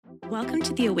Welcome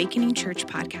to the Awakening Church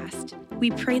podcast.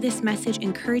 We pray this message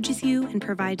encourages you and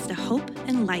provides the hope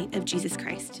and light of Jesus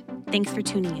Christ. Thanks for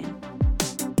tuning in.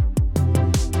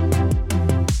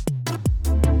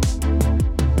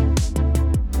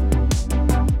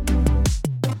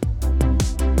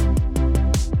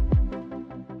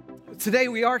 Today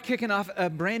we are kicking off a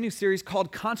brand new series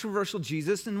called Controversial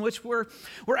Jesus, in which we're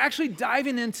actually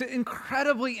diving into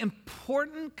incredibly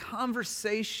important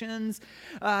conversations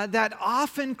that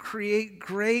often create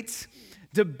great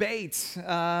debates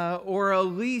or at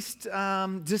least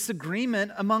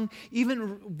disagreement among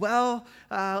even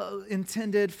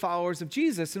well-intended followers of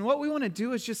Jesus. And what we want to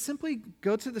do is just simply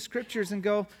go to the scriptures and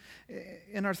go,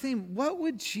 in our theme, what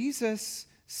would Jesus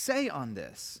say on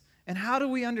this? And how do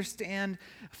we understand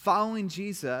following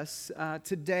Jesus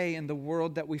today in the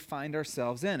world that we find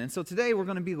ourselves in? And so today we're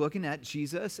going to be looking at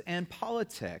Jesus and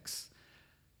politics.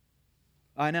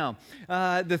 I know.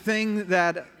 The thing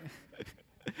that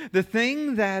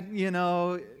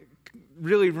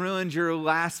really ruined your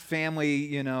last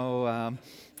family,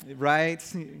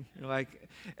 right? Like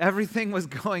everything was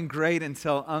going great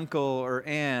until uncle or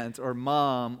aunt or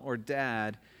mom or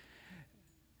dad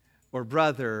or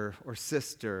brother or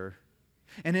sister.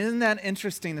 And isn't that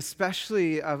interesting,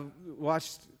 especially I've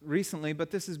watched recently,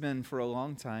 but this has been for a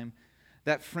long time,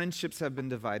 that friendships have been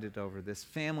divided over this,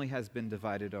 family has been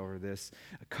divided over this,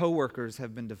 coworkers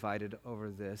have been divided over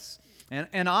this.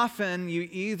 And often you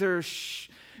either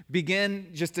begin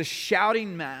just a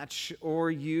shouting match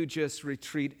or you just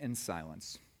retreat in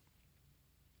silence.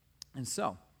 And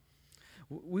so,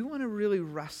 we want to really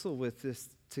wrestle with this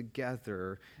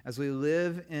together as we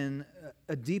live in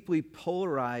a deeply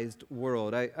polarized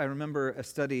world. I remember a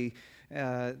study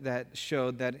that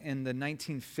showed that in the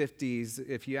 1950s,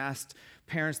 if you asked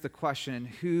parents the question,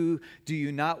 who do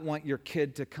you not want your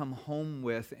kid to come home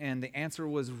with? And the answer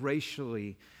was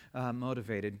racially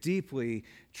motivated, deeply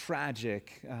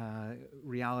tragic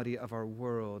reality of our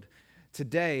world.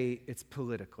 Today, it's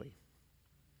politically.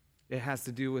 It has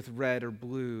to do with red or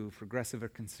blue, progressive or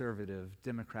conservative,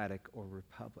 Democratic or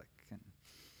Republican.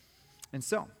 And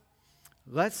so,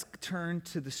 let's turn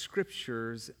to the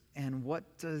scriptures and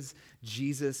what does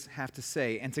Jesus have to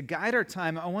say? And to guide our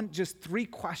time, I want just 3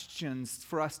 questions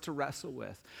for us to wrestle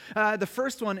with. The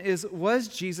first one is, was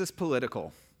Jesus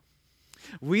political?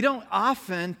 We don't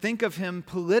often think of him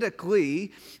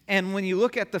politically, and when you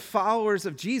look at the followers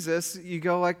of Jesus, you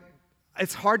go like,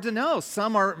 it's hard to know.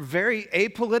 Some are very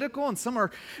apolitical and some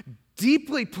are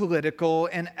deeply political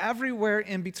and everywhere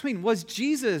in between. Was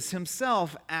Jesus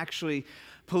himself actually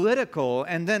political?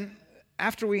 And then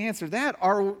after we answer that,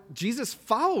 are Jesus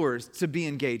followers to be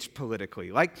engaged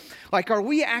politically? Like are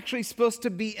we actually supposed to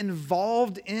be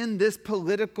involved in this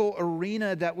political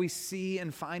arena that we see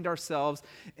and find ourselves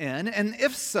in? And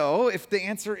if so, if the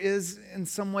answer is in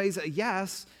some ways a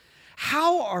yes,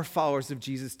 how are followers of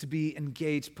Jesus to be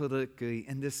engaged politically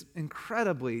in this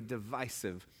incredibly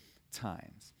divisive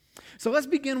times? So let's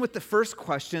begin with the first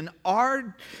question.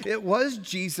 Was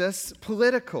Jesus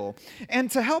political?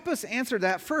 And to help us answer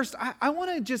that, first, I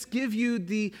want to just give you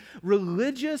the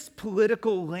religious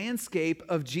political landscape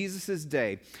of Jesus'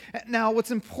 day. Now,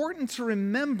 what's important to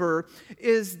remember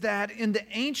is that in the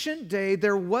ancient day,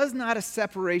 there was not a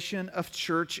separation of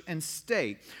church and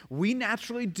state. We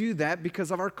naturally do that because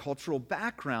of our cultural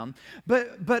background.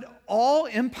 But all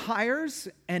empires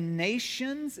and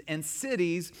nations and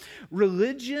cities,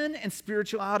 religion and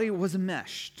spirituality was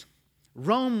enmeshed.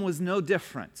 Rome was no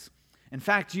different. In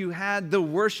fact, you had the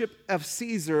worship of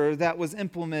Caesar that was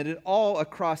implemented all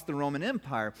across the Roman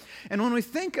Empire. And when we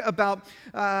think about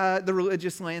the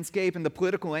religious landscape and the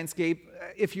political landscape,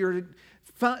 if you're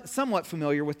somewhat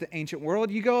familiar with the ancient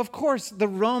world, you go, of course, the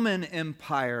Roman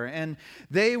Empire, and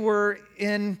they were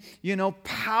in,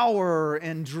 power,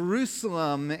 and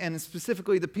Jerusalem, and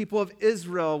specifically the people of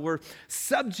Israel were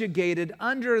subjugated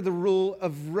under the rule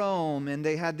of Rome, and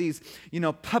they had these,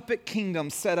 puppet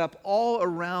kingdoms set up all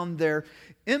around their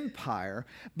empire.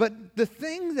 But the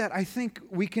thing that I think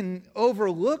we can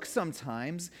overlook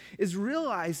sometimes is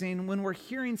realizing when we're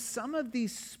hearing some of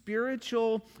these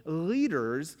spiritual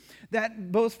leaders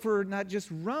that both for not just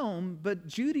Rome, but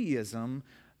Judaism,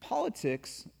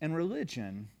 politics, and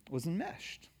religion was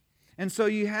enmeshed. And so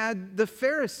you had the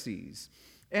Pharisees.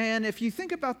 And if you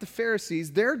think about the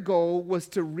Pharisees, their goal was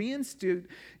to reinstate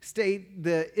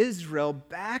the Israel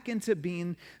back into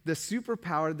being the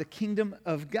superpower, the kingdom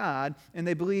of God. And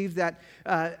they believed that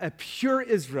a pure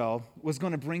Israel was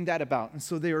going to bring that about. And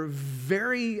so they were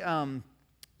very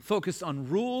focused on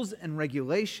rules and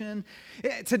regulation.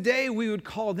 Today, we would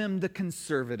call them the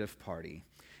conservative party.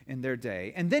 in their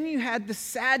day. And then you had the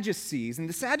Sadducees, and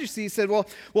the Sadducees said, well,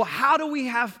 how do we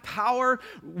have power?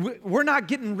 We're not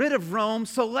getting rid of Rome,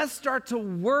 so let's start to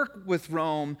work with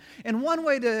Rome. And one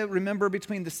way to remember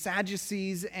between the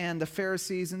Sadducees and the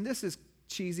Pharisees, and this is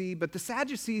cheesy, but the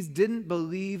Sadducees didn't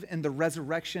believe in the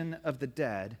resurrection of the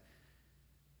dead,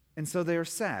 and so they are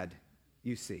sad,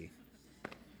 you see.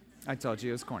 I told you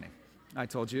it was corny.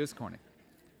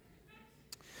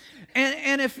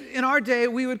 And if in our day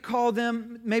we would call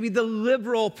them maybe the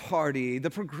liberal party, the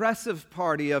progressive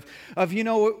party of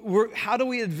how do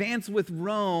we advance with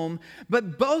Rome?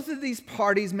 But both of these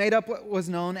parties made up what was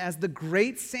known as the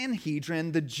Great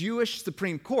Sanhedrin, the Jewish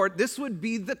Supreme Court. This would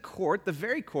be the court, the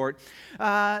very court,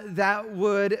 that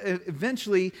would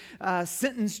eventually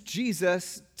sentence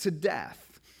Jesus to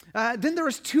death. Then there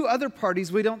was two other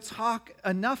parties we don't talk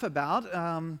enough about,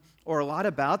 or a lot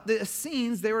about. The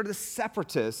Essenes, they were the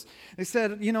separatists. They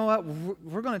said, you know what,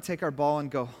 we're going to take our ball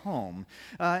and go home.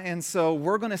 And so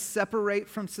we're going to separate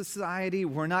from society.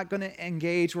 We're not going to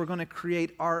engage. We're going to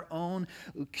create our own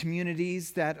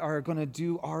communities that are going to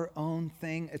do our own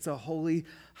thing. It's a holy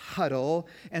huddle.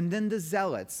 And then the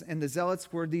Zealots. And the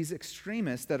Zealots were these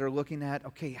extremists that are looking at,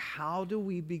 okay, how do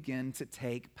we begin to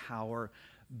take power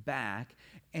back?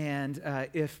 And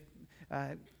if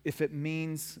it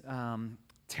means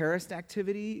terrorist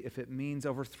activity, if it means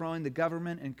overthrowing the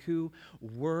government and coup,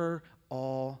 we're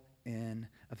all in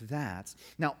of that.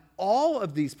 Now, all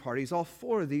of these parties, all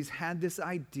four of these, had this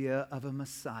idea of a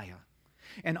Messiah.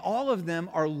 And all of them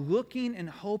are looking and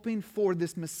hoping for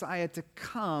this Messiah to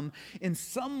come in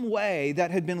some way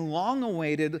that had been long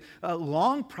awaited,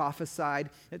 long prophesied,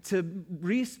 to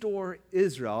restore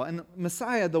Israel. And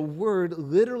Messiah, the word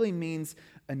literally means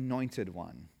anointed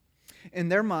one. In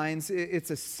their minds, it's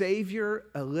a savior,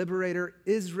 a liberator,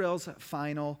 Israel's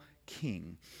final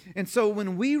king. And so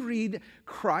when we read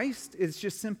Christ, it's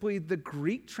just simply the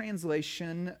Greek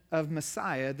translation of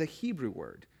Messiah, the Hebrew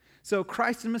word. So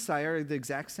Christ and Messiah are the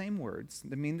exact same words.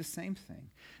 They mean the same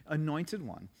thing. Anointed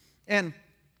one. And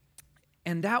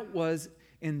that was,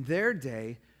 in their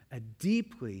day, a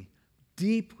deeply,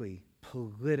 deeply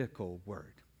political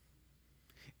word.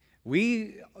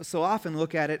 We so often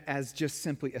look at it as just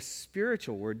simply a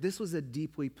spiritual word. This was a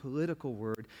deeply political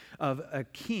word of a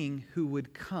king who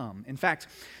would come. In fact,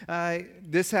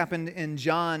 this happened in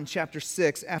John chapter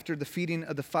 6 after the feeding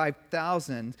of the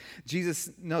 5,000. Jesus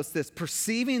notes this,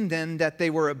 perceiving then that they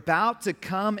were about to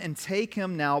come and take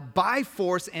him now by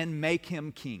force and make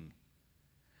him king.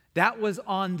 That was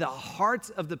on the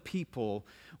hearts of the people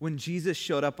when Jesus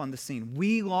showed up on the scene.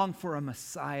 We long for a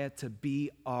Messiah to be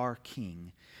our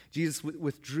king. Jesus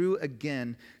withdrew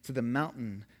again to the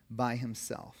mountain by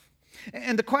himself.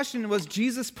 And the question was,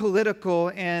 Jesus political?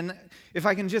 And if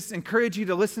I can just encourage you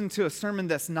to listen to a sermon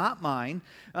that's not mine,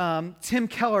 Tim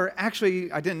Keller,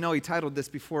 actually, I didn't know he titled this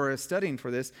before studying for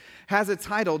this, has a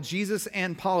title, Jesus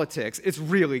and Politics. It's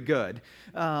really good.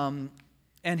 And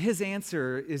his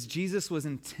answer is Jesus was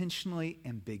intentionally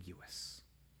ambiguous.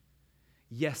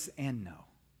 Yes and no.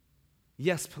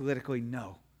 Yes, politically,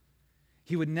 no.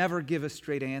 He would never give a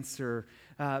straight answer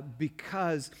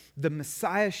because the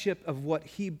messiahship of what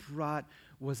he brought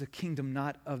was a kingdom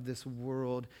not of this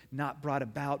world, not brought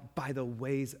about by the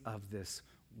ways of this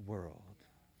world.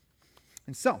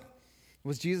 And so,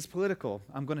 was Jesus political?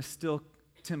 I'm going to still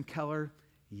Tim Keller,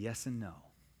 yes and no.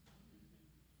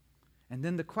 And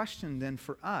then the question then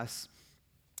for us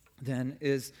then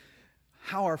is,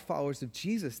 how are followers of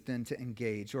Jesus then to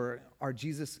engage, or are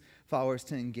Jesus followers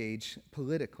to engage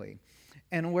politically?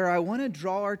 And where I want to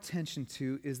draw our attention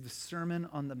to is the Sermon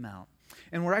on the Mount.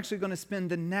 And we're actually going to spend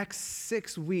the next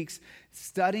 6 weeks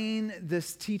studying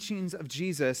this teachings of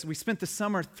Jesus. We spent the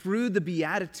summer through the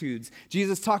Beatitudes.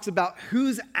 Jesus talks about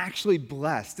who's actually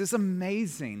blessed. It's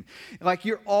amazing. Like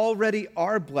you already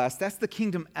are blessed. That's the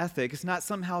kingdom ethic. It's not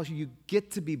somehow you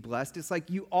get to be blessed. It's like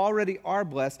you already are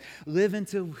blessed. Live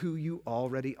into who you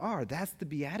already are. That's the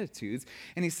Beatitudes.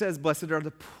 And he says, blessed are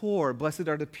the poor. Blessed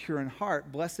are the pure in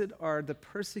heart. Blessed are the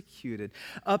persecuted.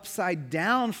 Upside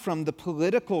down from the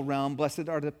political realm, blessed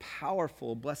are the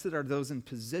powerful. Blessed are those in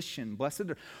position.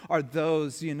 Blessed are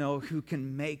those, who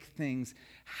can make things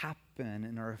happen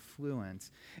and are affluent.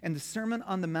 And the Sermon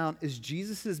on the Mount is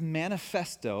Jesus'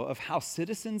 manifesto of how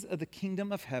citizens of the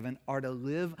kingdom of heaven are to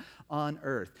live on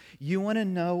earth. You want to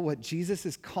know what Jesus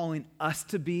is calling us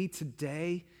to be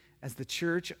today as the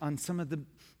church on some of the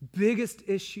biggest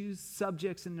issues,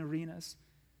 subjects, and arenas?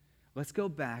 Let's go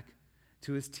back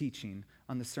to his teaching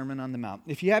on the Sermon on the Mount.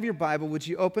 If you have your Bible, would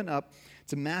you open up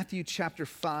to Matthew chapter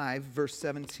 5, verse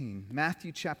 17.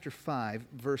 Matthew chapter 5,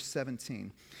 verse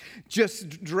 17.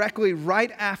 Just directly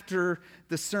right after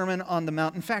the Sermon on the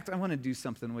Mount. In fact, I want to do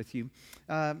something with you.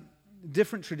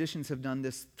 Different traditions have done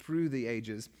this through the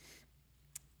ages.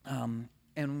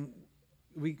 And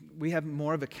we have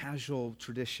more of a casual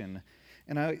tradition.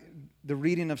 And the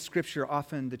reading of Scripture,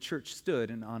 often the church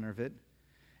stood in honor of it.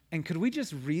 And could we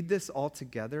just read this all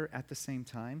together at the same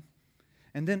time?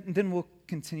 And then we'll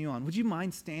continue on. Would you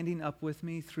mind standing up with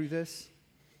me through this?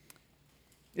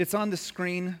 It's on the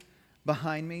screen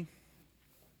behind me.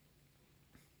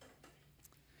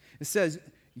 It says,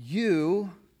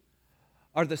 "You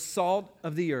are the salt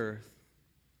of the earth,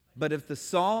 but if the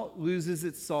salt loses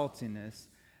its saltiness,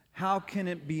 how can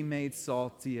it be made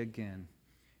salty again?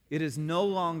 It is no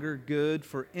longer good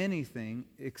for anything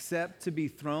except to be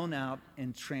thrown out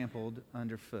and trampled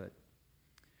underfoot.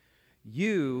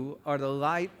 You are the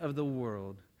light of the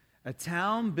world. A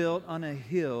town built on a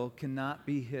hill cannot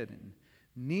be hidden.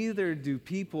 Neither do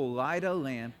people light a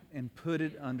lamp and put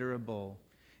it under a bowl.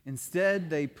 Instead,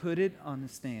 they put it on a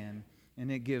stand, and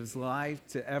it gives light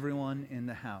to everyone in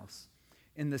the house.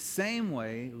 In the same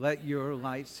way, let your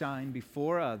light shine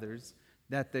before others,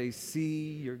 that they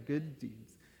see your good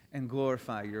deeds and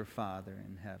glorify your Father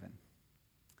in heaven.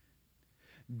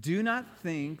 Do not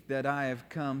think that I have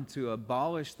come to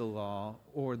abolish the law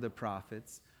or the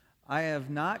prophets. I have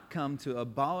not come to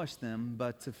abolish them,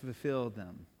 but to fulfill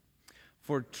them.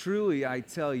 For truly I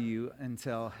tell you,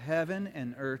 until heaven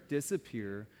and earth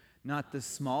disappear, not the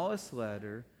smallest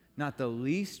letter, not the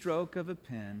least stroke of a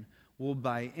pen, will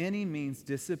by any means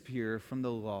disappear from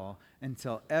the law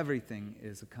until everything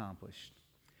is accomplished.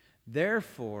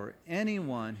 Therefore,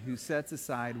 anyone who sets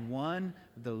aside one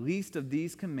of the least of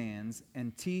these commands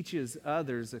and teaches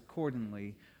others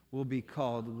accordingly will be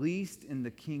called least in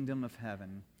the kingdom of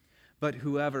heaven. But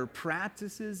whoever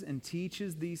practices and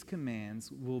teaches these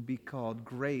commands will be called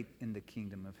great in the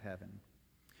kingdom of heaven.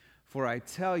 For I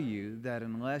tell you that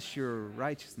unless your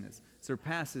righteousness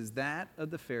surpasses that of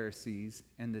the Pharisees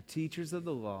and the teachers of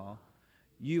the law,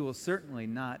 you will certainly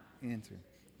not enter."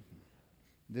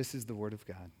 This is the word of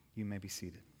God. You may be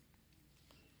seated.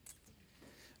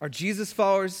 Are Jesus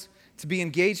followers to be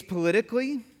engaged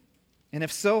politically? And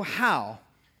if so, how?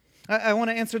 I want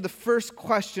to answer the first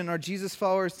question. Are Jesus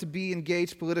followers to be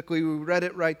engaged politically? We read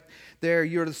it right there.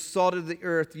 You are the salt of the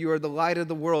earth. You are the light of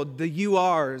the world. The you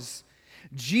ares.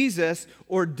 Jesus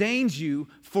ordained you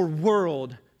for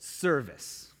world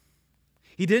service.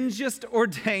 He didn't just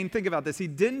ordain, think about this, he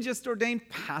didn't just ordain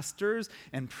pastors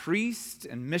and priests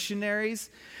and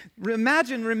missionaries.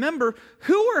 Remember,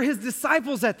 who were his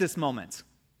disciples at this moment?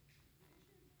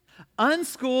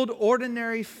 Unschooled,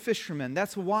 ordinary fishermen.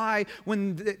 That's why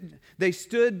when they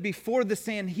stood before the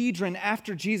Sanhedrin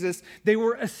after Jesus, they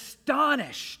were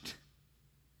astonished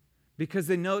because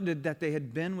they noted that they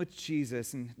had been with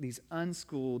Jesus, and these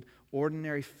unschooled,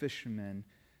 ordinary fishermen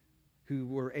who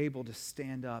were able to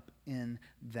stand up in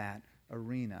that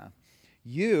arena.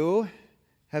 You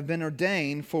have been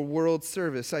ordained for world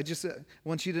service. I just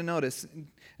want you to notice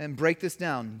and break this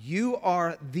down. You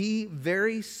are the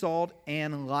very salt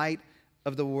and light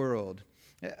of the world.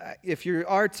 If you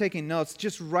are taking notes,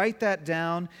 just write that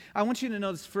down. I want you to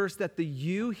notice first that the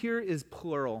you here is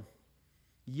plural.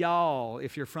 Y'all,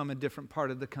 if you're from a different part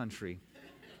of the country.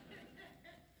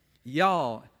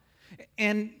 Y'all.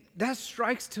 And that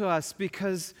strikes to us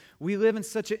because we live in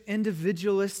such an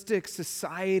individualistic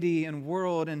society and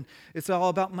world, and it's all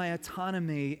about my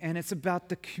autonomy, and it's about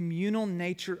the communal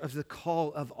nature of the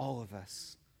call of all of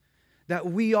us. That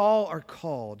we all are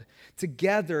called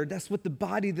together. That's what the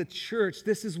body, the church,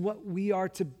 this is what we are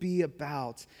to be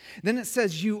about. Then it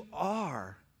says you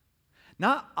are.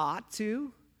 Not ought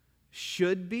to,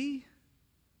 should be,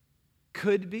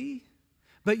 could be.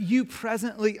 But you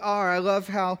presently are. I love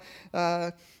how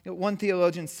one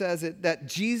theologian says it, that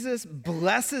Jesus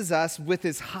blesses us with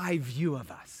his high view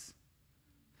of us.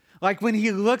 Like when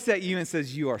he looks at you and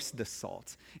says, you are the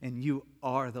salt and you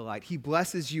are the light. He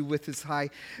blesses you with his high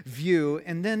view.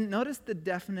 And then notice the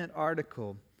definite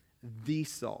article, the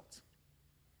salt.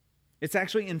 It's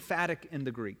actually emphatic in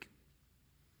the Greek.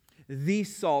 The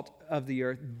salt of the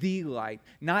earth, the light.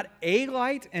 Not a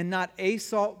light and not a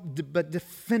salt, but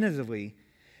definitively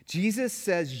Jesus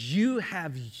says you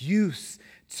have use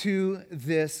to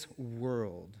this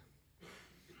world.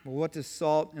 Well, what does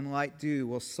salt and light do?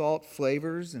 Well, salt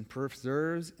flavors and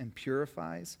preserves and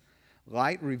purifies.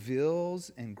 Light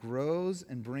reveals and grows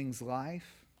and brings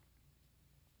life.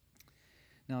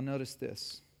 Now notice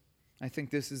this. I think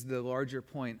this is the larger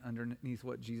point underneath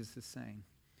what Jesus is saying.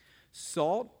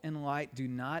 Salt and light do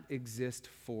not exist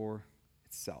for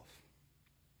itself.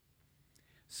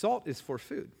 Salt is for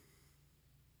food.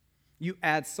 You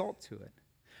add salt to it.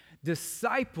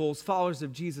 Disciples, followers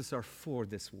of Jesus, are for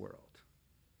this world.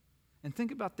 And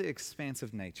think about the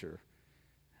expansive nature.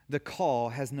 The call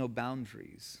has no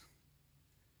boundaries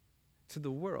to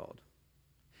the world.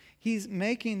 He's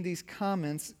making these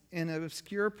comments in an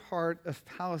obscure part of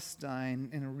Palestine,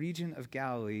 in a region of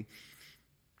Galilee,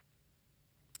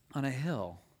 on a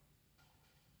hill.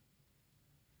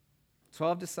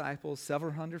 12 disciples,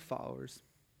 several hundred followers.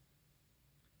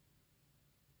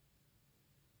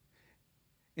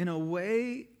 In a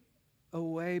way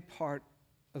part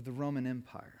of the Roman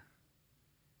Empire.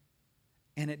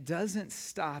 And it doesn't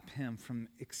stop him from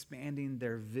expanding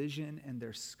their vision and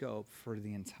their scope for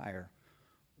the entire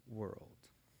world.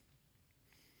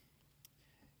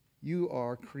 You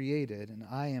are created, and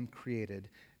I am created,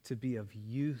 to be of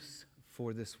use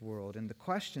for this world. And the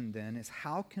question then is,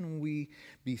 how can we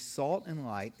be salt and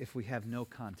light if we have no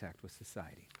contact with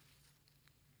society?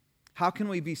 How can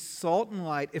we be salt and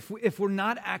light if we're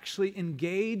not actually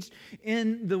engaged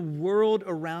in the world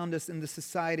around us, in the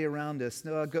society around us?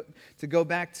 To go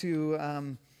back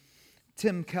to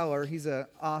Tim Keller, he's an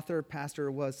author,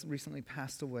 pastor, was recently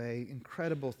passed away,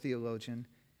 incredible theologian.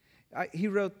 He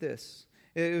wrote this.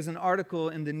 It was an article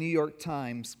in the New York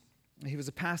Times. He was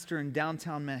a pastor in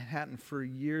downtown Manhattan for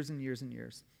years and years and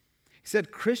years. He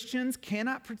said, Christians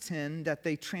cannot pretend that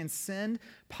they transcend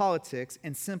politics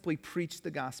and simply preach the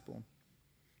gospel.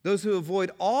 Those who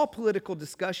avoid all political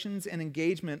discussions and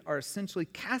engagement are essentially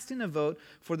casting a vote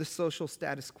for the social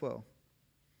status quo.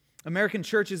 American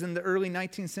churches in the early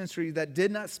 19th century that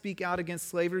did not speak out against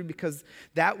slavery because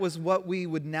that was what we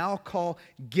would now call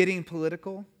getting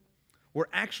political, were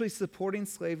actually supporting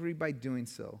slavery by doing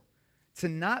so. To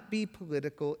not be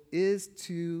political is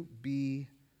to be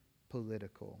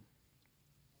political.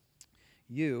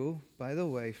 You, by the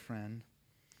way, friend,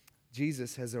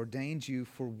 Jesus has ordained you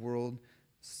for world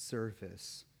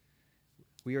service.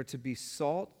 We are to be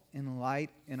salt and light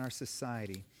in our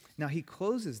society. Now, he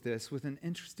closes this with an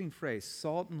interesting phrase,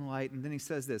 salt and light, and then he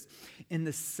says this, in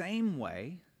the same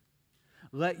way,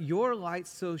 let your light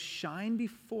so shine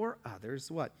before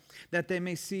others, what? That they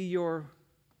may see your,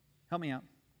 help me out,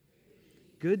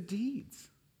 good deeds.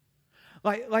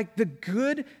 Like the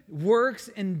good works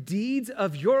and deeds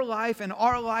of your life and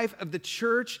our life, of the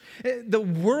church. The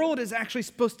world is actually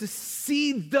supposed to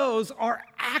see those, our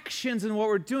actions and what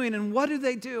we're doing. And what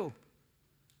do?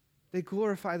 They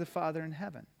glorify the Father in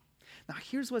heaven. Now,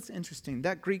 here's what's interesting.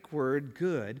 That Greek word,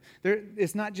 good,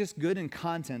 it's not just good in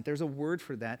content. There's a word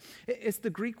for that. It's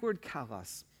the Greek word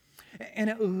kalos. And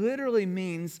it literally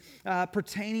means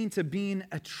pertaining to being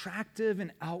attractive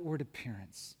in outward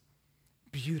appearance.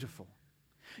 Beautiful.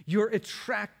 Your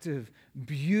attractive,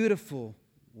 beautiful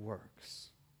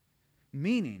works.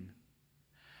 Meaning,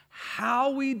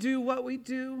 how we do what we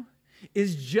do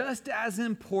is just as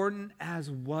important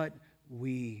as what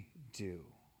we do.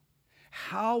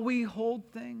 How we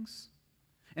hold things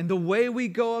and the way we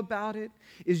go about it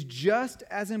is just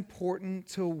as important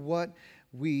to what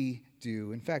we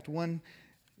do. In fact, one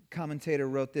commentator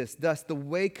wrote this, thus, the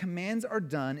way commands are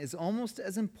done is almost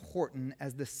as important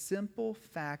as the simple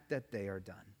fact that they are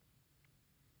done.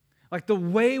 Like the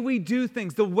way we do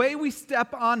things, the way we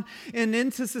step on and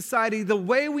into society, the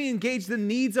way we engage the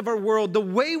needs of our world, the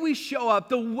way we show up,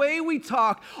 the way we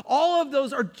talk, all of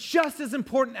those are just as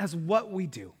important as what we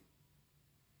do.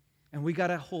 And we got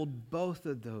to hold both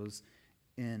of those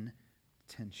in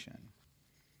tension.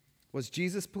 Was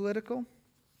Jesus political?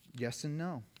 Yes and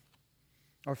no.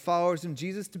 Are followers of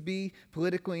Jesus to be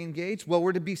politically engaged? Well,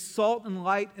 we're to be salt and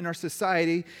light in our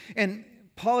society, and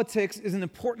politics is an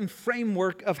important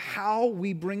framework of how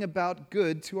we bring about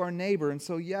good to our neighbor. And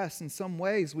so, yes, in some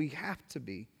ways, we have to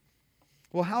be.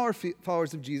 Well, how are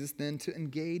followers of Jesus then to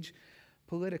engage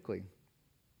politically?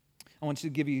 I want you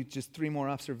to give you just 3 more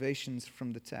observations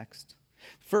from the text.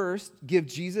 First, give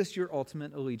Jesus your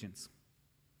ultimate allegiance.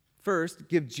 First,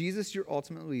 give Jesus your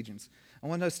ultimate allegiance. I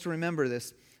want us to remember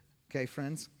this. Okay,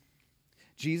 friends?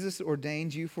 Jesus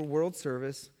ordained you for world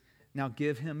service. Now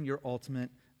give him your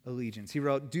ultimate allegiance. He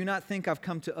wrote, do not think I've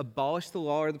come to abolish the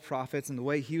law or the prophets. And the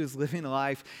way he was living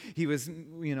life, he was,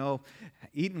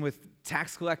 eating with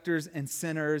tax collectors and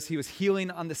sinners. He was healing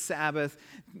on the Sabbath.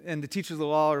 And the teachers of the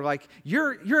law are like,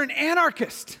 you're an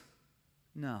anarchist.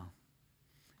 No.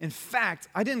 In fact,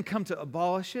 I didn't come to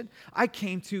abolish it. I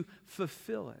came to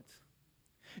fulfill it.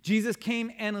 Jesus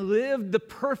came and lived the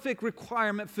perfect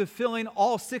requirement, fulfilling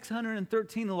all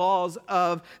 613 laws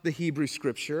of the Hebrew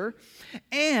Scripture.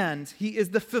 And he is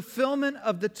the fulfillment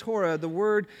of the Torah. The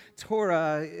word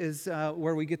Torah is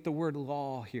where we get the word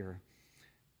law here.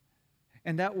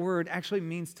 And that word actually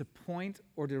means to point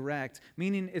or direct,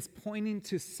 meaning it's pointing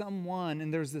to someone,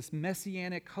 and there's this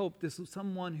messianic hope, this is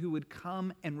someone who would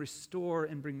come and restore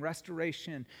and bring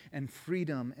restoration and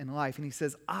freedom and life. And he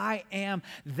says, I am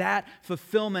that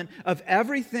fulfillment of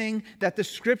everything that the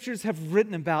Scriptures have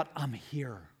written about. I'm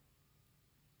here.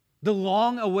 The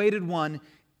long-awaited one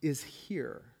is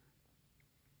here.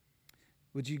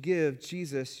 Would you give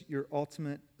Jesus your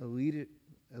ultimate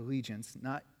allegiance,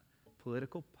 not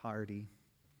political party,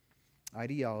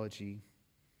 ideology,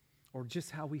 or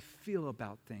just how we feel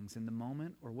about things in the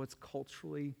moment or what's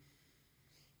culturally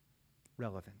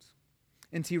relevant?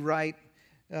 N.T. Wright,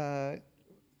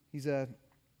 he's a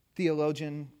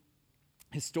theologian,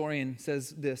 historian,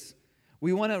 says this: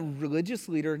 we want a religious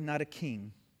leader, not a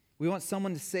king. We want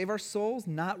someone to save our souls,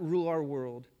 not rule our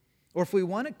world. Or if we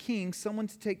want a king, someone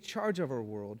to take charge of our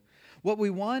world. What we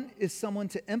want is someone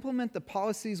to implement the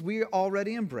policies we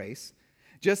already embrace,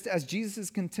 just as Jesus'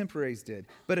 contemporaries did.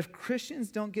 But if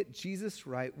Christians don't get Jesus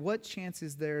right, what chance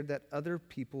is there that other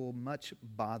people much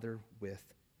bother with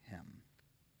him?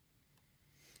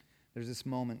 There's this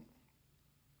moment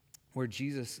where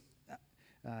Jesus,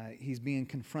 he's being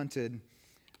confronted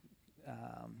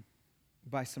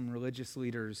by some religious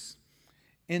leaders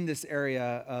in this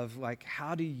area of, like,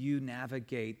 how do you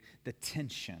navigate the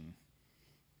tension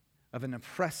of an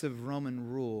oppressive Roman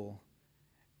rule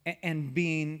and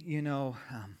being,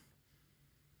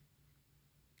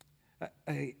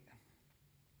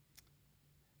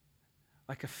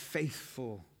 like a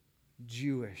faithful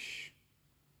Jewish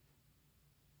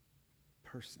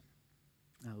person,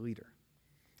 a leader.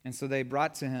 And so they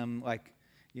brought to him,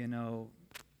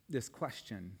 this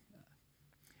question: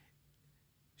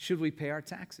 should we pay our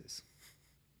taxes?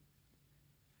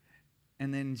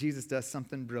 And then Jesus does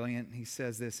something brilliant. He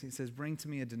says this. He says, bring to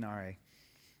me a denarii.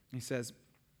 He says,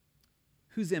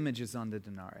 whose image is on the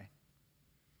denarii?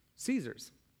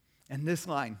 Caesar's. And this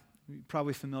line, you're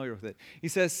probably familiar with it. He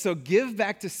says, so give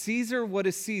back to Caesar what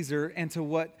is Caesar, and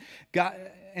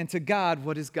to God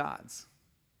what is God's.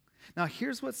 Now,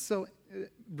 here's what's so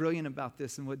brilliant about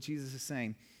this and what Jesus is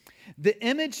saying. The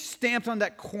image stamped on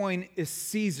that coin is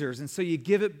Caesar's, and so you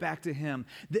give it back to him.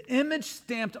 The image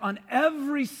stamped on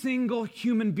every single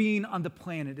human being on the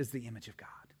planet is the image of God.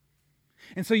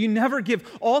 And so you never give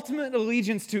ultimate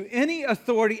allegiance to any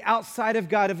authority outside of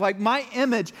God, of like, my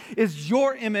image is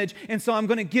your image, and so I'm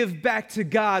going to give back to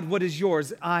God what is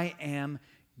yours. I am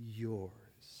yours.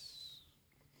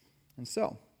 And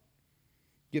so,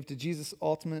 give to Jesus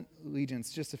ultimate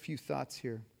allegiance. Just a few thoughts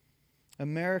here.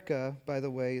 America, by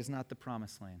the way, is not the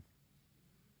promised land.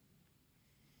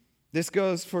 This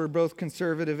goes for both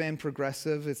conservative and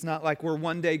progressive. It's not like we're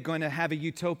one day going to have a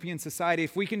utopian society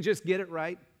if we can just get it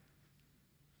right.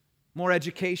 More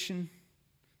education,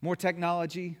 more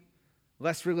technology,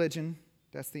 less religion.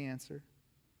 That's the answer.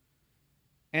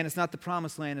 And it's not the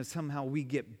promised land if somehow we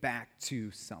get back to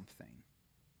something.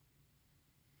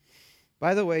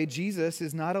 By the way, Jesus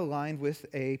is not aligned with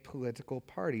a political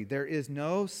party. There is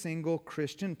no single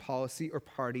Christian policy or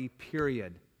party,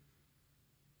 period.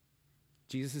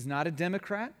 Jesus is not a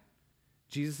Democrat.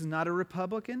 Jesus is not a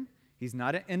Republican. He's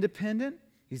not an independent.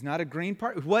 He's not a Green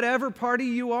Party. Whatever party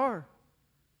you are.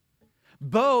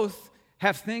 Both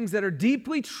have things that are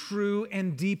deeply true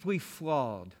and deeply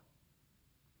flawed.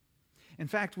 In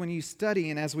fact, when you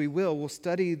study, and as we will, we'll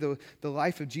study the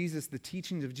life of Jesus, the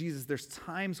teachings of Jesus, there's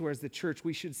times where as the church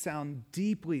we should sound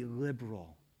deeply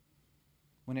liberal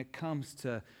when it comes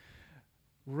to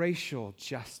racial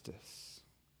justice,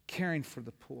 caring for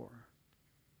the poor,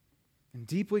 and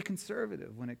deeply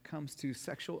conservative when it comes to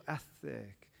sexual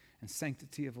ethic and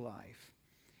sanctity of life.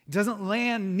 It doesn't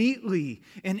land neatly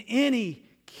in any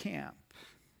camp.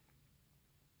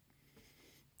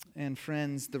 And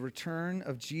friends, the return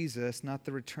of Jesus, not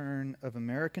the return of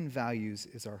American values,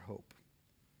 is our hope.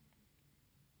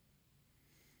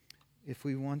 If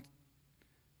we want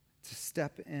to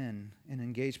step in and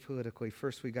engage politically,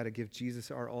 first we got to give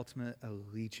Jesus our ultimate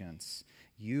allegiance.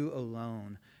 You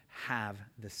alone have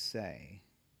the say.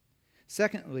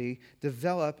 Secondly,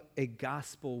 develop a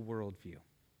gospel worldview.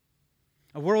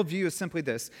 A worldview is simply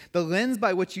this: the lens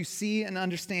by which you see and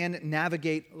understand,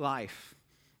 navigate life.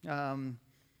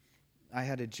 I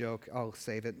had a joke. I'll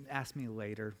save it. Ask me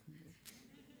later.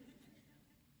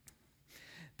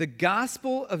 The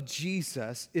gospel of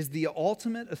Jesus is the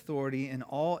ultimate authority in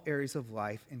all areas of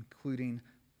life, including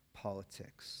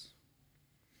politics.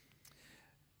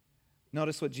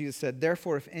 Notice what Jesus said.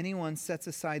 Therefore, if anyone sets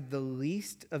aside the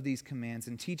least of these commands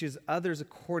and teaches others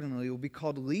accordingly, will be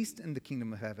called least in the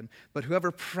kingdom of heaven. But whoever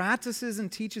practices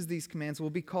and teaches these commands will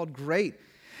be called great.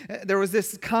 There was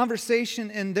this conversation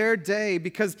in their day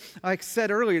because, like I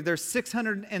said earlier, there's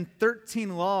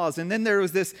 613 laws. And then there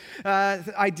was this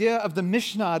idea of the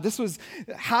Mishnah. This was,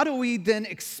 how do we then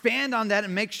expand on that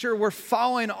and make sure we're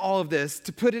following all of this?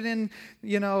 To put it in,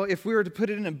 if we were to put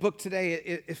it in a book today,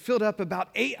 it filled up about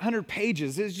 800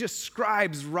 pages. It's just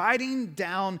scribes writing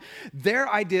down their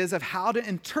ideas of how to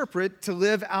interpret, to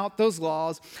live out those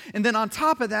laws. And then on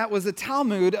top of that was a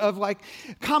Talmud of like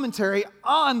commentary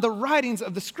on the writings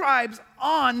of the scribes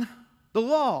on the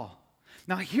law.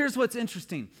 Now, here's what's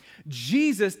interesting.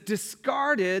 Jesus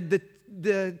discarded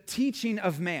the teaching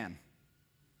of man.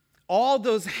 All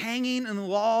those hanging and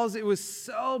laws, it was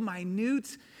so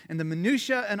minute, and the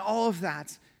minutia and all of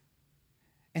that.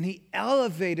 And he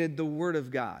elevated the Word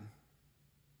of God.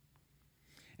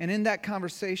 And in that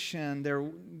conversation,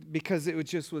 because it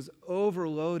just was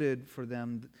overloaded for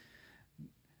them,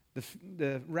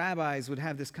 the rabbis would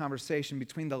have this conversation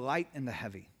between the light and the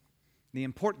heavy, the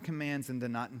important commands and the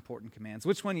not important commands.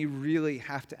 Which one you really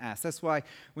have to ask? That's why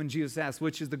when Jesus asked,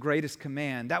 which is the greatest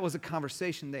command, that was a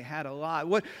conversation they had a lot.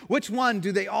 Which one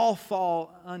do they all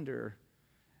fall under?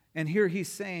 And here he's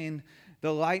saying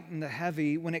the light and the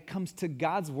heavy when it comes to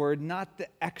God's word, not the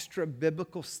extra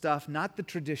biblical stuff, not the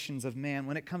traditions of man.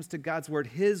 When it comes to God's word,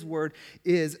 his word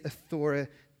is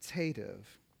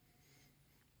authoritative.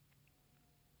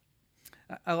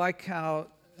 I like how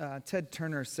Ted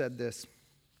Turner said this.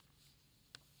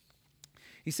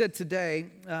 He said, today,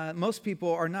 most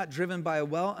people are not driven by a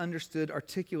well-understood,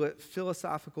 articulate,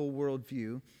 philosophical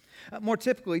worldview. More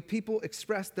typically, people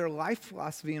express their life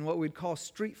philosophy in what we'd call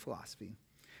street philosophy,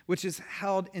 which is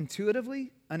held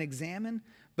intuitively, unexamined,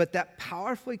 but that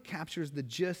powerfully captures the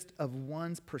gist of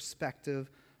one's perspective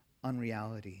on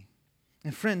reality.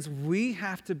 And friends, we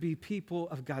have to be people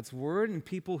of God's word and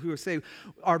people who say,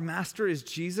 our master is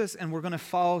Jesus and we're going to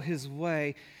follow his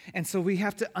way. And so we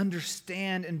have to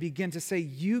understand and begin to say,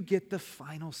 you get the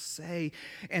final say,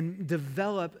 and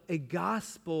develop a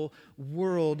gospel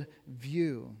world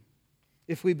view.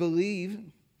 If we believe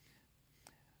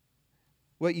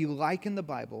what you like in the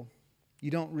Bible, you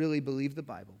don't really believe the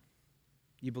Bible.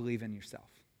 You believe in yourself.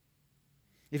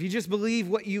 If you just believe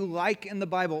what you like in the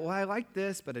Bible, well, I like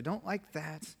this, but I don't like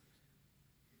that.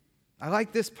 I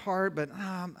like this part, but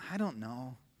I don't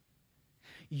know.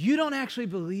 You don't actually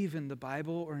believe in the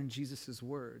Bible or in Jesus'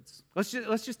 words. Let's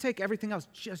just take everything else,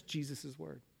 just Jesus'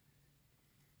 word.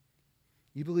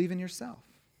 You believe in yourself.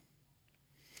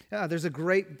 Yeah, there's a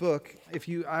great book.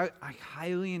 I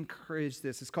highly encourage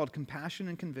this. It's called Compassion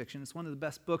and Conviction. It's one of the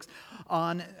best books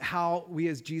on how we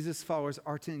as Jesus followers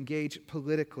are to engage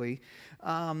politically.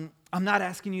 I'm not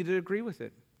asking you to agree with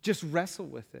it. Just wrestle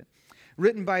with it.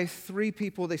 Written by 3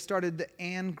 people. They started the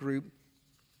AND group.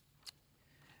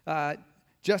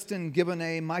 Justin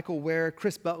Gibonnet, Michael Ware,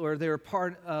 Chris Butler. They were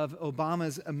part of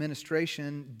Obama's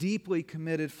administration, deeply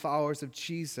committed followers of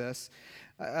Jesus.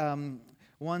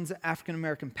 One's an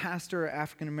African-American pastor,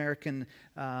 African-American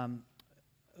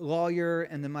lawyer,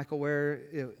 and then Michael Ware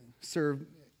served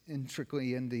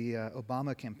intricately in the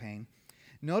Obama campaign.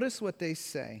 Notice what they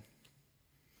say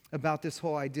about this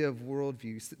whole idea of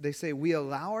worldview. They say, we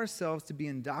allow ourselves to be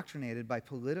indoctrinated by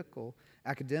political,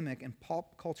 academic, and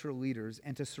pop cultural leaders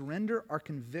and to surrender our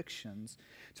convictions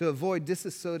to avoid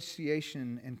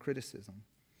disassociation and criticism.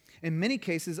 In many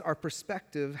cases, our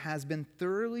perspective has been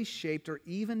thoroughly shaped or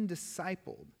even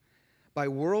discipled by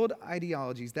world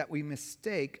ideologies that we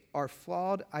mistake our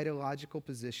flawed ideological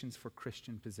positions for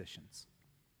Christian positions.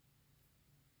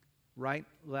 Right,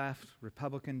 left,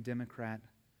 Republican, Democrat,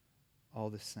 all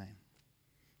the same.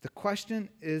 The question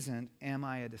isn't, am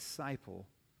I a disciple?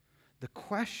 The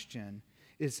question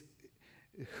is,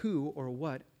 who or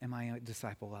what am I a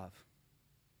disciple of?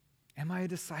 Am I a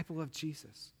disciple of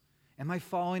Jesus? Am I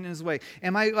following in his way?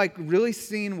 Am I really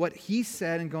seeing what he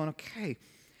said and going, okay,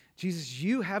 Jesus,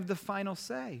 you have the final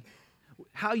say.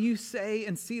 How you say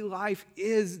and see life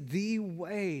is the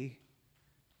way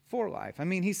for life. I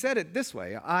mean, he said it this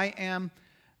way: I am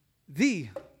the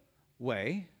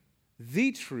way,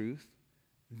 the truth,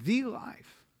 the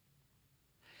life.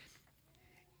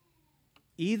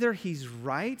 Either he's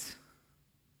right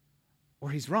or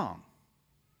he's wrong.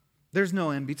 There's no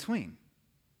in between.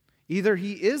 Either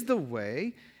he is the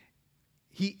way,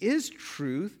 he is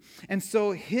truth, and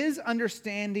so his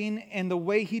understanding and the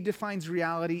way he defines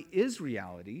reality is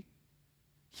reality.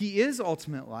 He is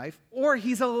ultimate life, or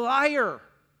he's a liar.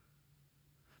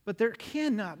 But there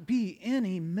cannot be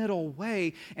any middle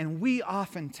way, and we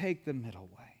often take the middle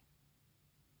way.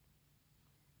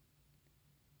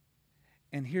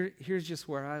 And here's just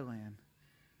where I land.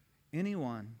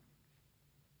 Anyone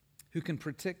who can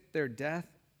predict their death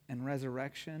and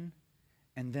resurrection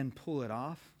and then pull it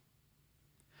off,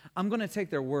 I'm going to take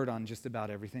their word on just about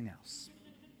everything else.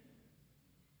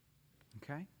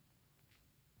 Okay?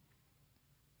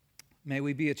 May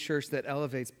we be a church that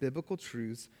elevates biblical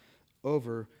truths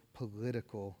over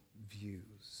political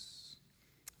views.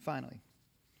 Finally,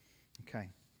 okay,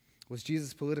 was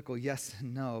Jesus political? Yes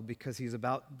and no, because he's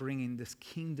about bringing this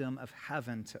kingdom of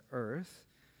heaven to earth.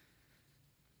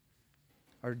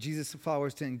 Are Jesus'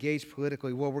 followers to engage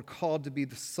politically? Well, we're called to be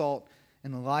the salt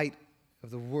and the light of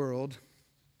the world.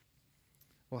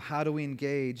 Well, how do we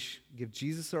engage? Give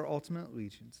Jesus our ultimate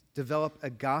allegiance, develop a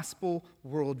gospel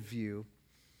worldview,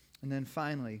 and then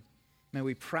finally, may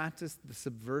we practice the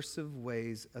subversive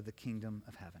ways of the kingdom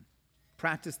of heaven.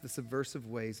 Practice the subversive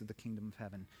ways of the kingdom of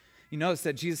heaven. You notice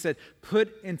that Jesus said,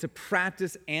 put into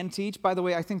practice and teach. By the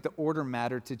way, I think the order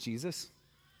mattered to Jesus.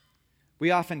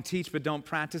 We often teach but don't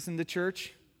practice in the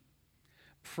church.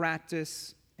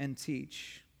 Practice and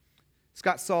teach.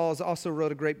 Scott Sauls also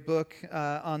wrote a great book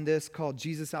on this called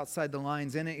Jesus Outside the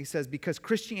Lines. In it, he says, because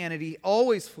Christianity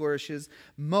always flourishes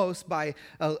most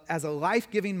as a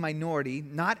life-giving minority,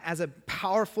 not as a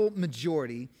powerful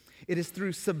majority, it is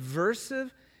through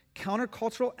subversive,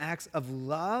 countercultural acts of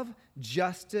love,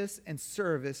 justice, and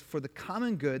service for the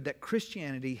common good that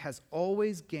Christianity has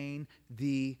always gained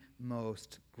the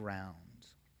most ground.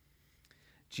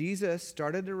 Jesus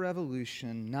started a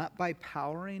revolution not by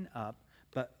powering up,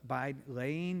 but by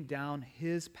laying down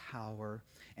his power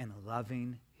and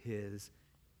loving his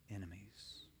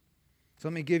enemies. So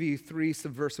let me give you 3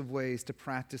 subversive ways to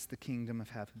practice the kingdom of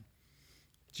heaven.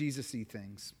 Jesus-y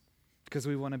things, because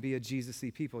we want to be a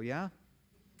Jesus-y people, yeah?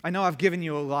 I know I've given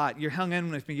you a lot. You're hung in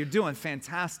with me. You're doing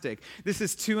fantastic. This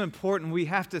is too important. We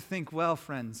have to think well,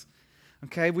 friends.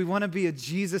 Okay? We want to be a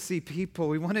Jesus-y people.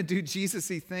 We want to do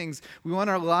Jesus-y things. We want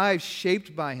our lives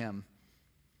shaped by him.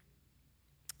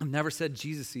 I've never said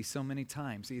Jesus-y so many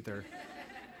times either.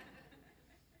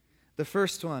 The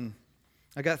first one,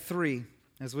 I got 3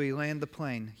 as we land the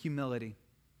plane. Humility.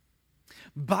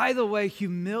 By the way,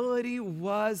 humility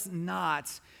was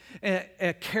not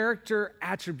a character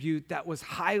attribute that was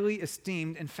highly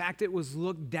esteemed. In fact, it was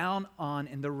looked down on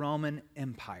in the Roman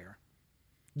Empire.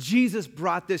 Jesus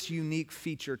brought this unique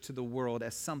feature to the world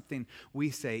as something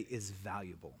we say is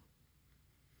valuable.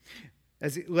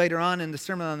 Later on in the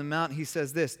Sermon on the Mount, he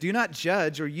says this, do not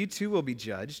judge or you too will be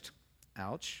judged.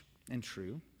 Ouch, and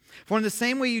true. For in the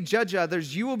same way you judge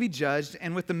others, you will be judged,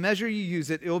 and with the measure you use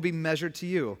it will be measured to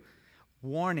you.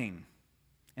 Warning,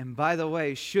 and by the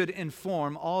way, should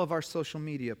inform all of our social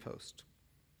media posts.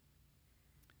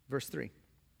 Verse 3.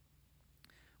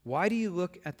 Why do you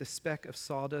look at the speck of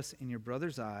sawdust in your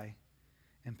brother's eye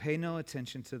and pay no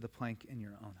attention to the plank in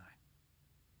your own eye?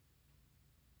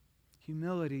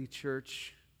 Humility,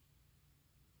 church.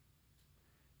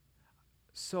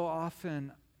 So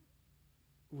often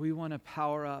we want to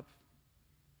power up,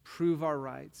 prove our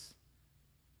rights,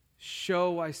 show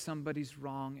why somebody's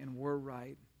wrong and we're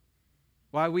right,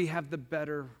 why we have the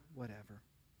better whatever.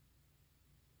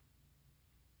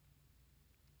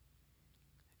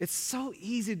 It's so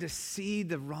easy to see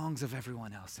the wrongs of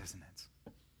everyone else, isn't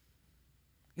it?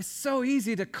 It's so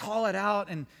easy to call it out,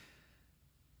 and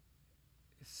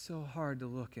it's so hard to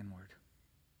look inward.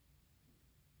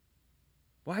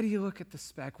 Why do you look at the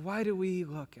speck? Why do we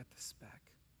look at the speck?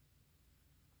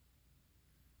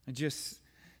 And just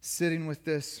sitting with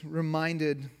this,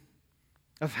 reminded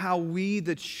of how we,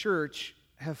 the church,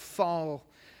 have failed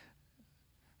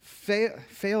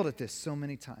at this so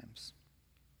many times.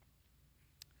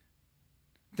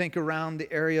 Think around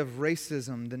the area of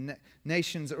racism, the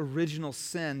nation's original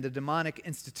sin, the demonic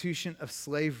institution of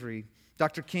slavery.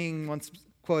 Dr. King once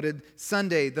quoted,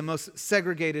 Sunday, the most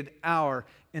segregated hour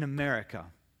in America.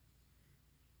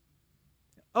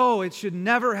 Oh, it should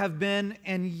never have been,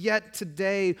 and yet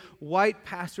today, white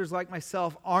pastors like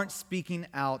myself aren't speaking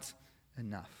out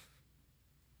enough.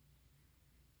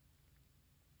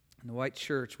 In the white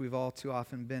church, we've all too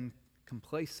often been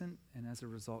complacent and as a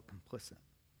result, complicit.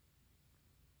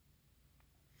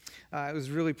 I was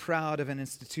really proud of an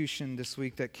institution this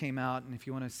week that came out, and if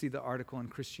you want to see the article in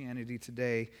Christianity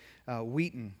Today,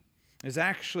 Wheaton. It was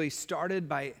actually started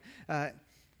by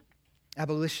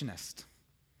abolitionists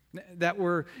that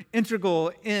were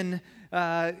integral in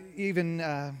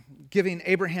even giving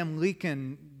Abraham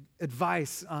Lincoln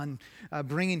advice on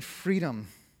bringing freedom.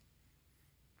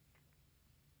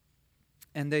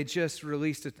 And they just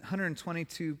released a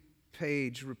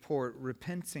 122-page report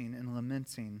repenting and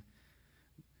lamenting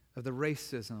of the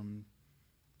racism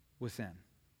within.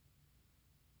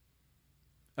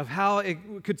 of how it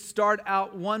could start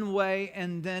out one way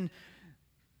and then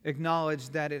acknowledge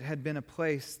that it had been a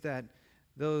place that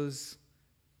those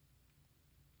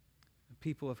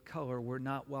people of color were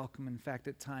not welcome. In fact,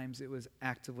 at times it was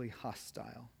actively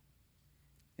hostile.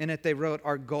 In it, they wrote,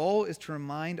 "Our goal is to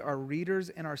remind our readers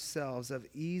and ourselves of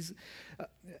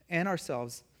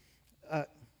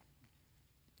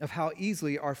how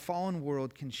easily our fallen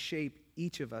world can shape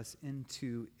each of us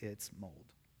into its mold."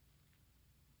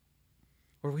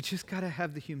 Or we just got to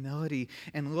have the humility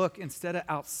and look instead of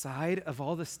outside of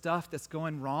all the stuff that's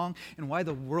going wrong and why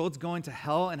the world's going to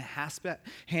hell in a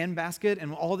handbasket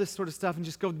and all this sort of stuff, and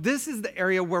just go, this is the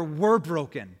area where we're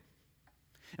broken.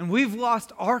 And we've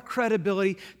lost our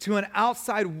credibility to an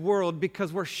outside world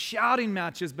because we're shouting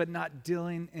matches but not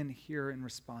dealing in here and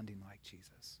responding like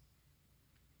Jesus.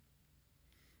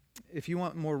 If you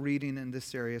want more reading in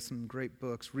this area, some great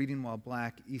books, Reading While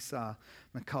Black, Esau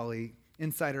McCaulley,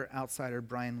 Insider, Outsider,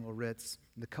 Brian Loritz,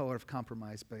 The Color of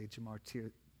Compromise by Jamar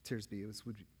Tearsby. It was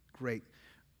great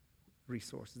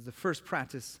resources. The first,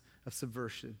 practice of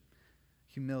subversion,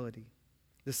 humility.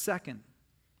 The second,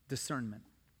 discernment.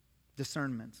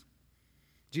 Discernment.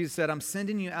 Jesus said, "I'm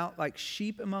sending you out like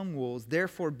sheep among wolves,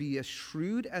 therefore be as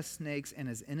shrewd as snakes and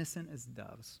as innocent as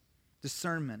doves."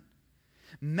 Discernment.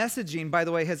 Messaging, by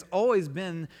the way, has always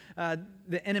been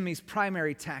the enemy's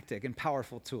primary tactic and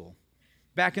powerful tool.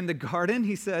 Back in the garden,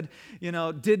 he said,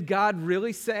 did God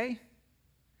really say?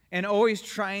 And always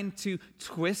trying to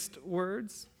twist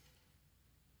words.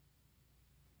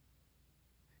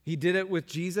 He did it with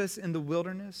Jesus in the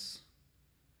wilderness.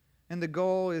 And the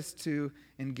goal is to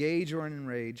engage or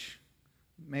enrage.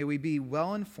 May we be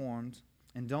well informed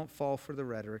and don't fall for the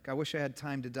rhetoric. I wish I had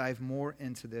time to dive more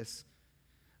into this.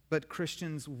 But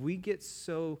Christians, we get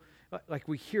so, like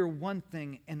we hear one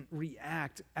thing and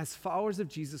react. As followers of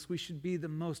Jesus, we should be the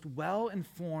most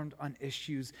well-informed on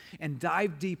issues and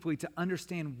dive deeply to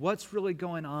understand what's really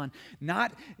going on.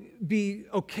 Not be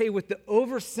okay with the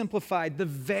oversimplified, the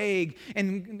vague,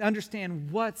 and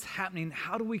understand what's happening.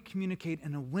 How do we communicate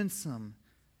in a winsome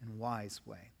and wise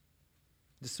way?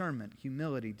 Discernment,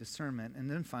 humility, discernment, and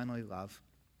then finally love.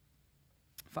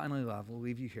 Finally love. We'll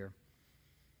leave you here.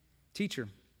 Teacher,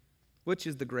 which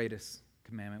is the greatest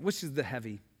commandment? Which is the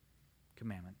heavy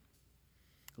commandment?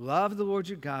 Love the Lord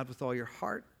your God with all your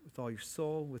heart, with all your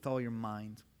soul, with all your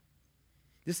mind.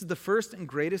 This is the first and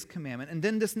greatest commandment. And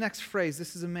then this next phrase,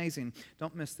 this is amazing.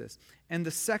 Don't miss this. And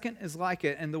the second is like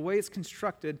it. And the way it's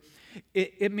constructed,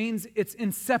 it means it's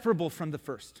inseparable from the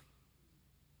first.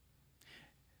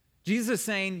 Jesus is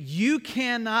saying you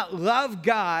cannot love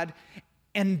God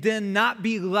and then not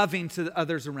be loving to the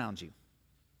others around you.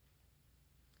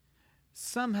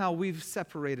 Somehow we've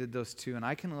separated those two, and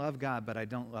I can love God, but I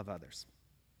don't love others.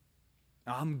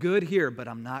 I'm good here, but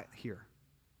I'm not here.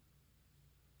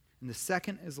 And the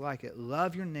second is like it.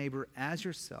 Love your neighbor as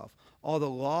yourself. All the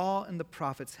law and the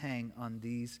prophets hang on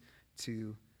these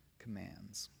two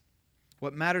commands.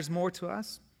 What matters more to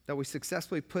us? That we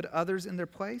successfully put others in their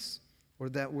place, or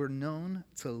that we're known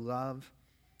to love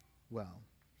well?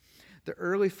 The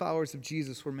early followers of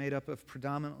Jesus were made up of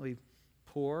predominantly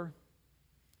poor,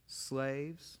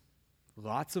 slaves,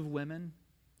 lots of women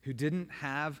who didn't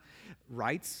have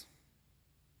rights.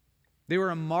 They were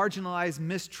a marginalized,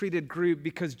 mistreated group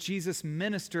because Jesus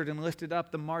ministered and lifted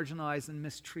up the marginalized and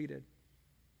mistreated.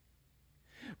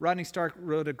 Rodney Stark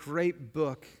wrote a great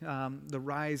book, The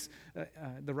Rise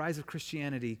of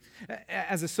Christianity,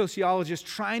 as a sociologist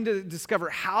trying to discover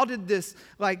how did this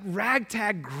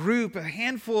ragtag group, a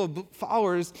handful of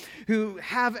followers who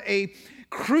have a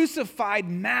crucified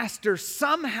master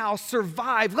somehow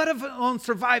survive, let alone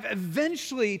survive,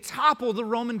 eventually topple the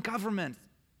Roman government.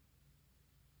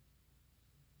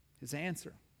 His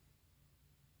answer,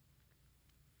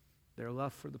 their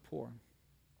love for the poor,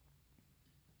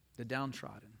 the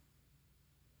downtrodden.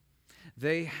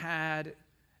 They had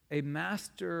a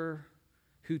master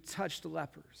who touched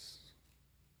lepers.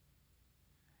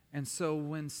 And so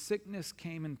when sickness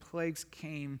came and plagues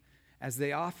came, as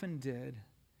they often did,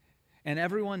 and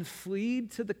everyone fled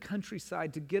to the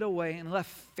countryside to get away and left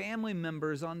family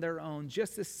members on their own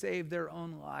just to save their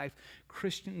own life,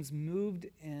 Christians moved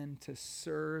in to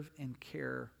serve and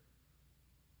care,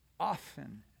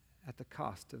 often at the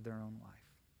cost of their own life.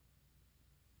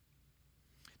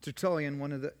 Tertullian,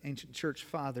 one of the ancient church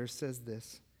fathers, says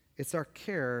this: "It's our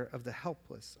care of the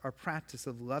helpless, our practice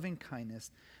of loving kindness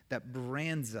that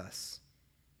brands us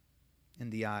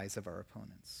in the eyes of our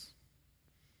opponents."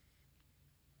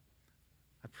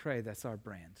 I pray that's our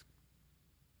brand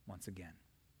once again.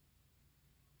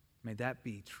 May that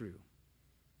be true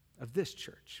of this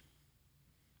church.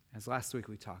 As last week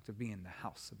we talked of being the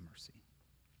house of mercy.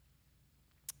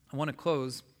 I want to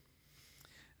close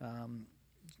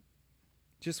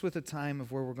just with a time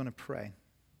of where we're going to pray.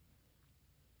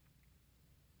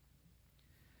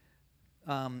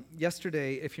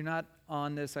 Yesterday, if you're not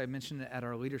on this, I mentioned it at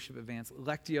our leadership advance,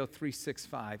 Lectio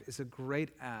 365 is a great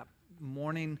app.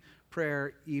 Morning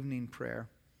prayer, evening prayer.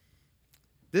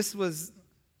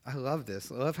 I love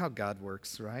this. I love how God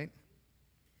works, right?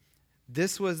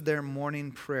 This was their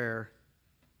morning prayer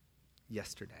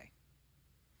yesterday.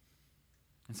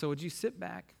 And so would you sit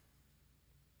back,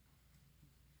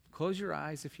 close your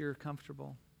eyes if you're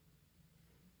comfortable,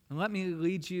 and let me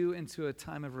lead you into a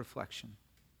time of reflection.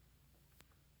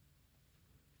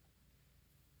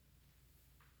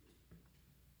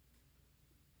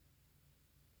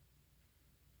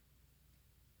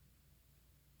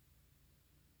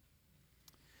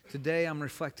 Today, I'm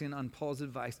reflecting on Paul's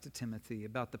advice to Timothy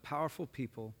about the powerful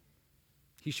people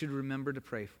he should remember to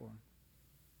pray for.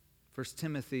 1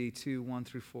 Timothy 2, 1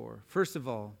 through 4. First of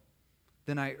all,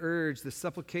 then I urge the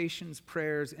supplications,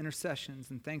 prayers,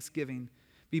 intercessions, and thanksgiving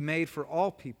be made for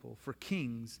all people, for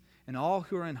kings, and all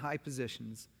who are in high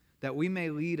positions, that we may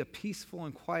lead a peaceful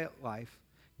and quiet life,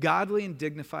 godly and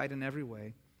dignified in every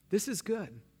way. This is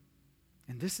good,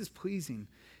 and this is pleasing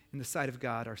in the sight of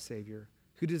God our Savior,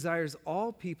 who desires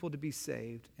all people to be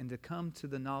saved and to come to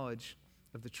the knowledge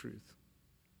of the truth.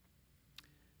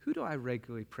 Who do I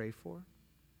regularly pray for?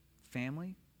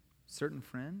 Family? Certain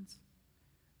friends?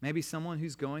 Maybe someone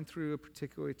who's going through a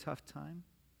particularly tough time?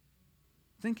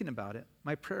 Thinking about it,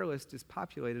 my prayer list is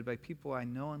populated by people I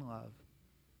know and love.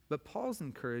 But Paul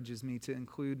encourages me to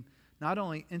include not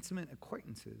only intimate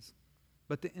acquaintances,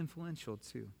 but the influential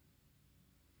too.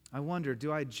 I wonder,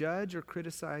 do I judge or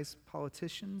criticize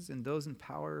politicians and those in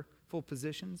powerful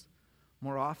positions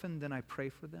more often than I pray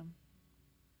for them?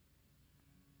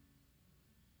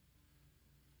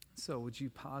 So would you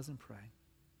pause and pray?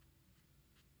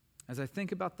 As I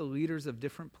think about the leaders of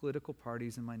different political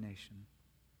parties in my nation,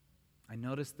 I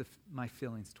notice my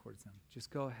feelings towards them.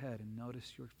 Just go ahead and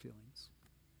notice your feelings.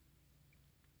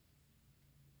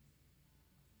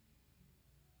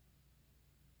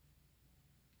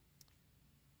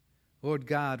 Lord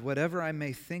God, whatever I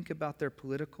may think about their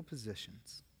political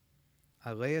positions,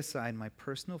 I lay aside my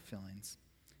personal feelings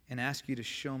and ask you to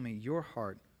show me your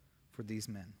heart for these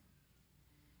men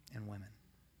and women.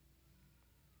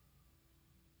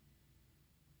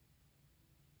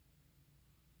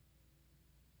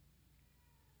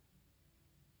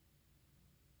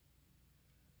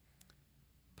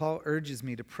 Paul urges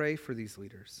me to pray for these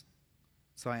leaders.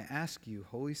 So I ask you,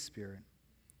 Holy Spirit,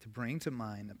 to bring to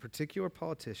mind a particular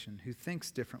politician who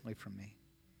thinks differently from me,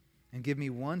 and give me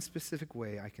one specific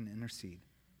way I can intercede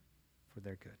for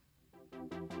their good.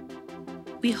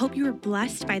 We hope you were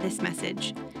blessed by this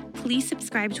message. Please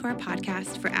subscribe to our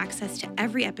podcast for access to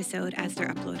every episode as they're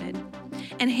uploaded.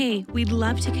 And hey, we'd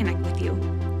love to connect with you.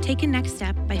 Take a next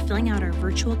step by filling out our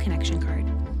virtual connection card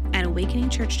at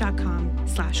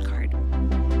awakeningchurch.com/card.